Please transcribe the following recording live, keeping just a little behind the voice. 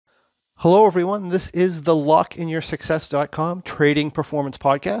Hello, everyone. This is the LockInYourSuccess.com Trading Performance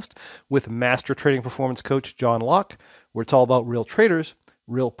Podcast with Master Trading Performance Coach John Locke, where it's all about real traders,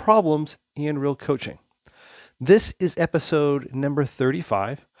 real problems, and real coaching. This is episode number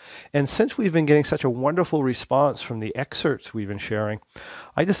 35, and since we've been getting such a wonderful response from the excerpts we've been sharing,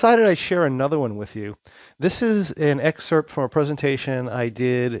 I decided I'd share another one with you. This is an excerpt from a presentation I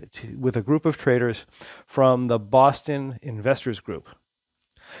did with a group of traders from the Boston Investors Group.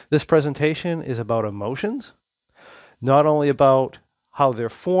 This presentation is about emotions, not only about how they're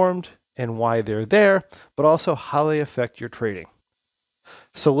formed and why they're there, but also how they affect your trading.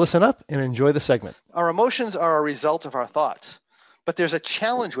 So listen up and enjoy the segment. Our emotions are a result of our thoughts, but there's a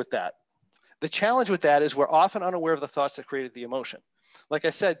challenge with that. The challenge with that is we're often unaware of the thoughts that created the emotion. Like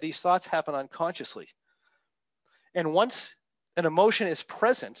I said, these thoughts happen unconsciously. And once an emotion is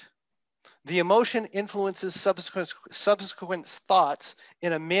present, the emotion influences subsequent thoughts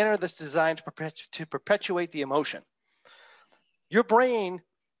in a manner that's designed to perpetuate the emotion. Your brain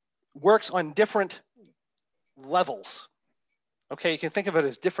works on different levels. Okay, you can think of it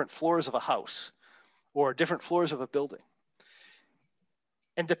as different floors of a house or different floors of a building.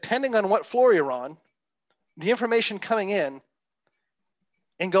 And depending on what floor you're on, the information coming in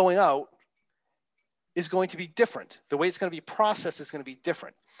and going out is going to be different. The way it's going to be processed is going to be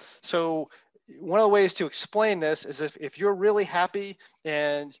different. So one of the ways to explain this is if you're really happy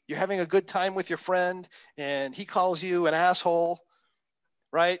and you're having a good time with your friend and he calls you an asshole,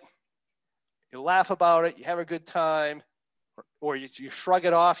 right? You laugh about it, you have a good time, or you shrug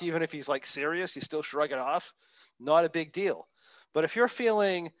it off. Even if he's like serious, you still shrug it off. Not a big deal. But if you're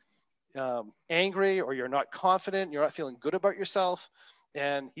feeling angry or you're not confident, you're not feeling good about yourself,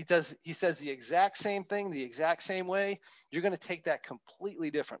 and he says the exact same thing the exact same way, you're going to take that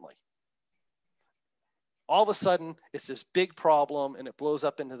completely differently. All of a sudden, it's this big problem and it blows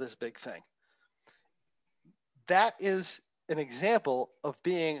up into this big thing. That is an example of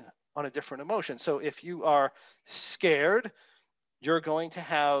being on a different emotion. So if you are scared, you're going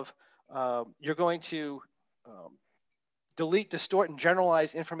to delete, distort, and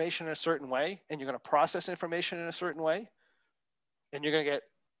generalize information in a certain way, and you're going to process information in a certain way, and you're going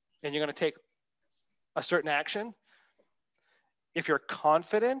to take a certain action. If you're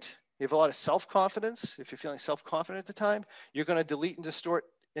confident, you have a lot of self-confidence. If you're feeling self-confident at the time, you're going to delete and distort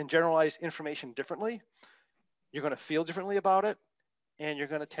and generalize information differently. You're going to feel differently about it, and you're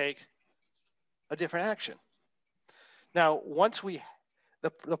going to take a different action. Now,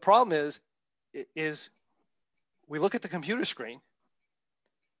 the problem is we look at the computer screen,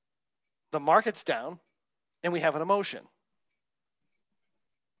 the market's down, and we have an emotion.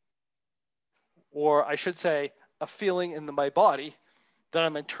 Or I should say, a feeling in my body that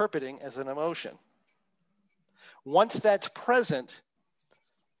I'm interpreting as an emotion. Once that's present,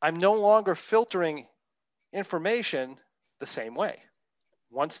 I'm no longer filtering information the same way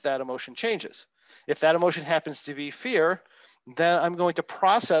once that emotion changes. If that emotion happens to be fear, then I'm going to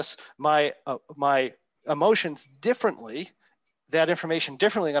process my emotions differently, that information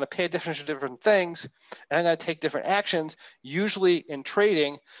differently. I'm going to pay attention to different things, and I'm going to take different actions. Usually in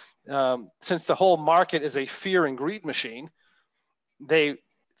trading, since the whole market is a fear and greed machine, the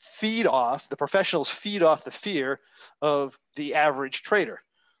professionals feed off the fear of the average trader.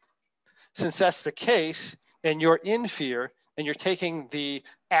 Since that's the case, and you're in fear, and you're taking the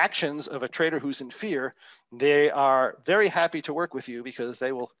actions of a trader who's in fear, they are very happy to work with you because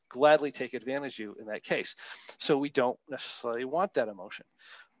they will gladly take advantage of you in that case. So we don't necessarily want that emotion.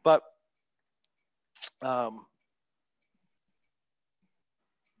 But the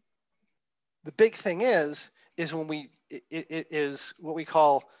big thing is when it is what we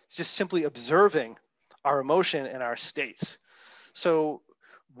call just simply observing our emotion and our states. So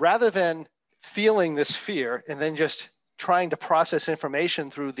rather than feeling this fear and then just trying to process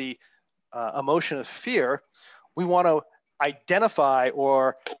information through the emotion of fear, we want to identify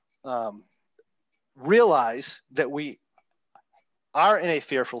or realize that we are in a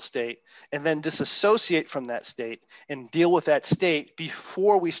fearful state and then disassociate from that state and deal with that state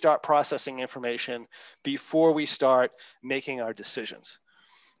before we start processing information, before we start making our decisions.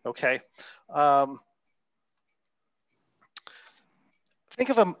 Okay. Think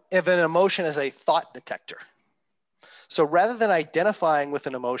of an emotion as a thought detector. So rather than identifying with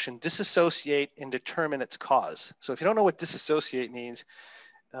an emotion, disassociate and determine its cause. So if you don't know what disassociate means,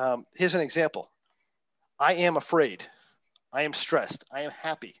 here's an example. I am afraid. I am stressed. I am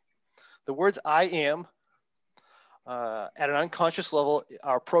happy. The words I am at an unconscious level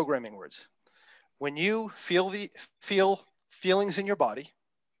are programming words. When you feel feelings in your body,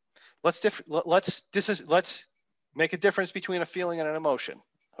 let's make a difference between a feeling and an emotion.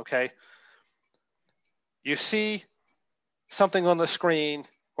 okay? You see something on the screen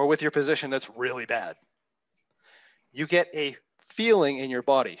or with your position that's really bad. You get a feeling in your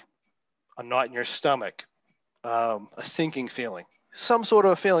body, a knot in your stomach, a sinking feeling, some sort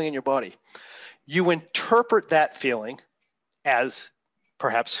of a feeling in your body. You interpret that feeling as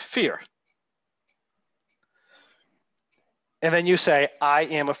perhaps fear. And then you say, I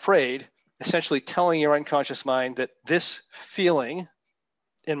am afraid, essentially telling your unconscious mind that this feeling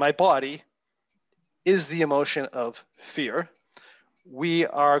in my body is the emotion of fear. We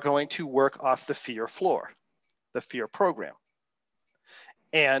are going to work off the fear floor, the fear program.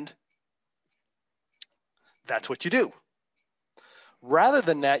 And that's what you do. Rather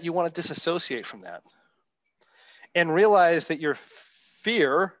than that, you want to disassociate from that and realize that your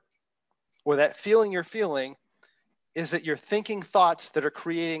fear or that feeling you're feeling is that you're thinking thoughts that are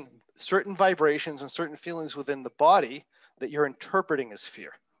creating certain vibrations and certain feelings within the body that you're interpreting as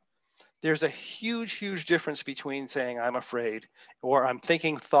fear. There's a huge, huge difference between saying I'm afraid or I'm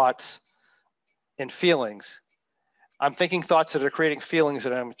thinking thoughts and feelings. I'm thinking thoughts that are creating feelings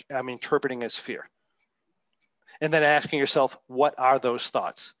that I'm interpreting as fear. And then asking yourself, what are those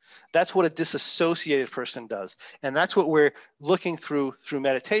thoughts? That's what a disassociated person does. And that's what we're looking through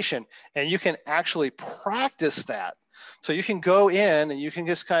meditation. And you can actually practice that. So you can go in and you can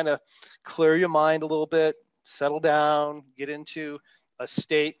just kind of clear your mind a little bit, settle down, get into a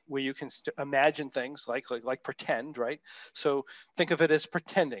state where you can imagine things like pretend, right? So think of it as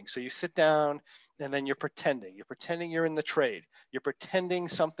pretending. So you sit down and then you're pretending. You're pretending you're in the trade. You're pretending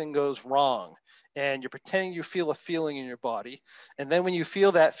something goes wrong. And you're pretending you feel a feeling in your body. And then when you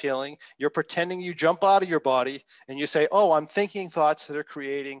feel that feeling, you're pretending you jump out of your body and you say, oh, I'm thinking thoughts that are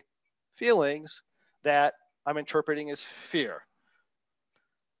creating feelings that I'm interpreting as fear.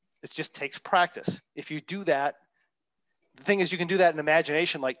 It just takes practice. If you do that, the thing is you can do that in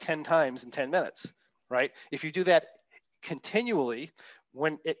imagination like 10 times in 10 minutes, right? If you do that continually,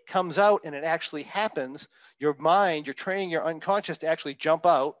 when it comes out and it actually happens, your mind, you're training your unconscious to actually jump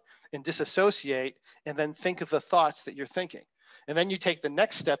out and disassociate and then think of the thoughts that you're thinking. And then you take the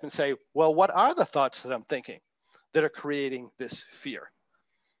next step and say, well, what are the thoughts that I'm thinking that are creating this fear?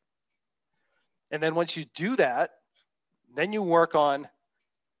 And then once you do that, then you work on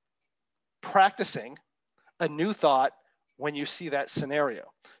practicing a new thought when you see that scenario.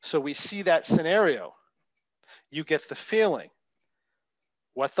 So we see that scenario, you get the feeling.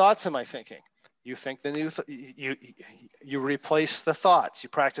 What thoughts am I thinking? You think the new, you replace the thoughts, you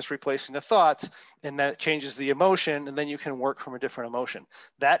practice replacing the thoughts, and that changes the emotion, and then you can work from a different emotion.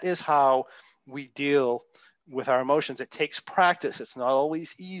 That is how we deal with our emotions. It takes practice. It's not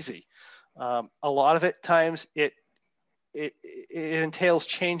always easy. A lot of it times it entails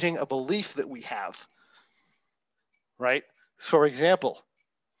changing a belief that we have, right? For example,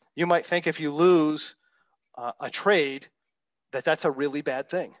 you might think if you lose a trade, that's a really bad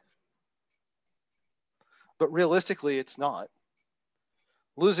thing. But realistically, it's not.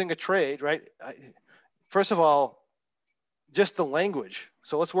 Losing a trade, right? First of all, just the language.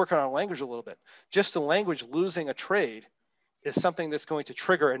 So let's work on our language a little bit. Just the language, losing a trade, is something that's going to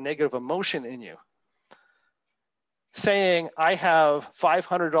trigger a negative emotion in you. Saying, I have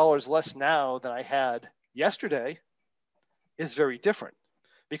 $500 less now than I had yesterday is very different.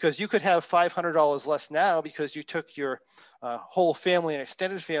 Because you could have $500 less now because you took your whole family and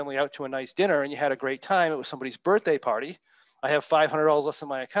extended family out to a nice dinner and you had a great time. It was somebody's birthday party. I have $500 less in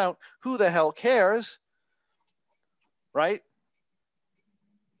my account. Who the hell cares? Right?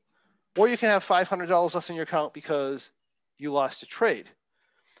 Or you can have $500 less in your account because you lost a trade.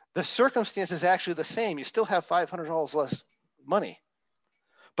 The circumstance is actually the same. You still have $500 less money.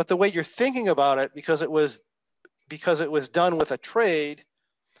 But the way you're thinking about it, because it was done with a trade,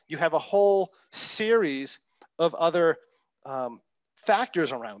 you have a whole series of other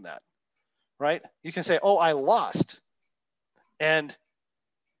factors around that, right? You can say, oh, I lost. And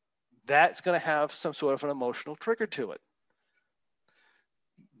that's going to have some sort of an emotional trigger to it.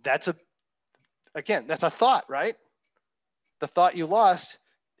 That's a thought, right? The thought you lost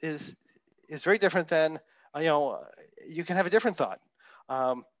is very different than, you can have a different thought.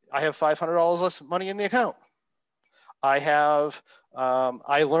 I have $500 less money in the account.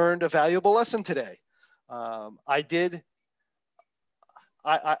 I learned a valuable lesson today. I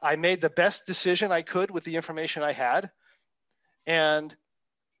made the best decision I could with the information I had. And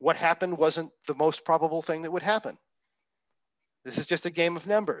what happened wasn't the most probable thing that would happen. This is just a game of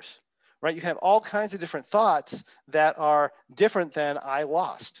numbers, right? You have all kinds of different thoughts that are different than I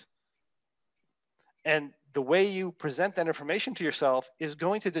lost. And the way you present that information to yourself is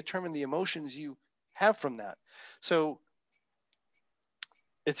going to determine the emotions you have from that. So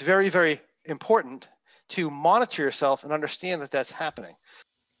it's very, very important to monitor yourself and understand that that's happening.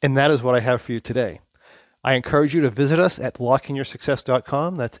 And that is what I have for you today. I encourage you to visit us at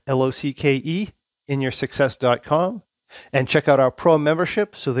lockinyoursuccess.com. That's LOCKE, inyoursuccess.com. And check out our pro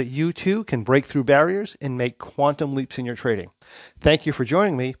membership so that you too can break through barriers and make quantum leaps in your trading. Thank you for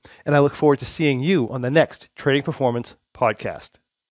joining me, and I look forward to seeing you on the next Trading Performance podcast.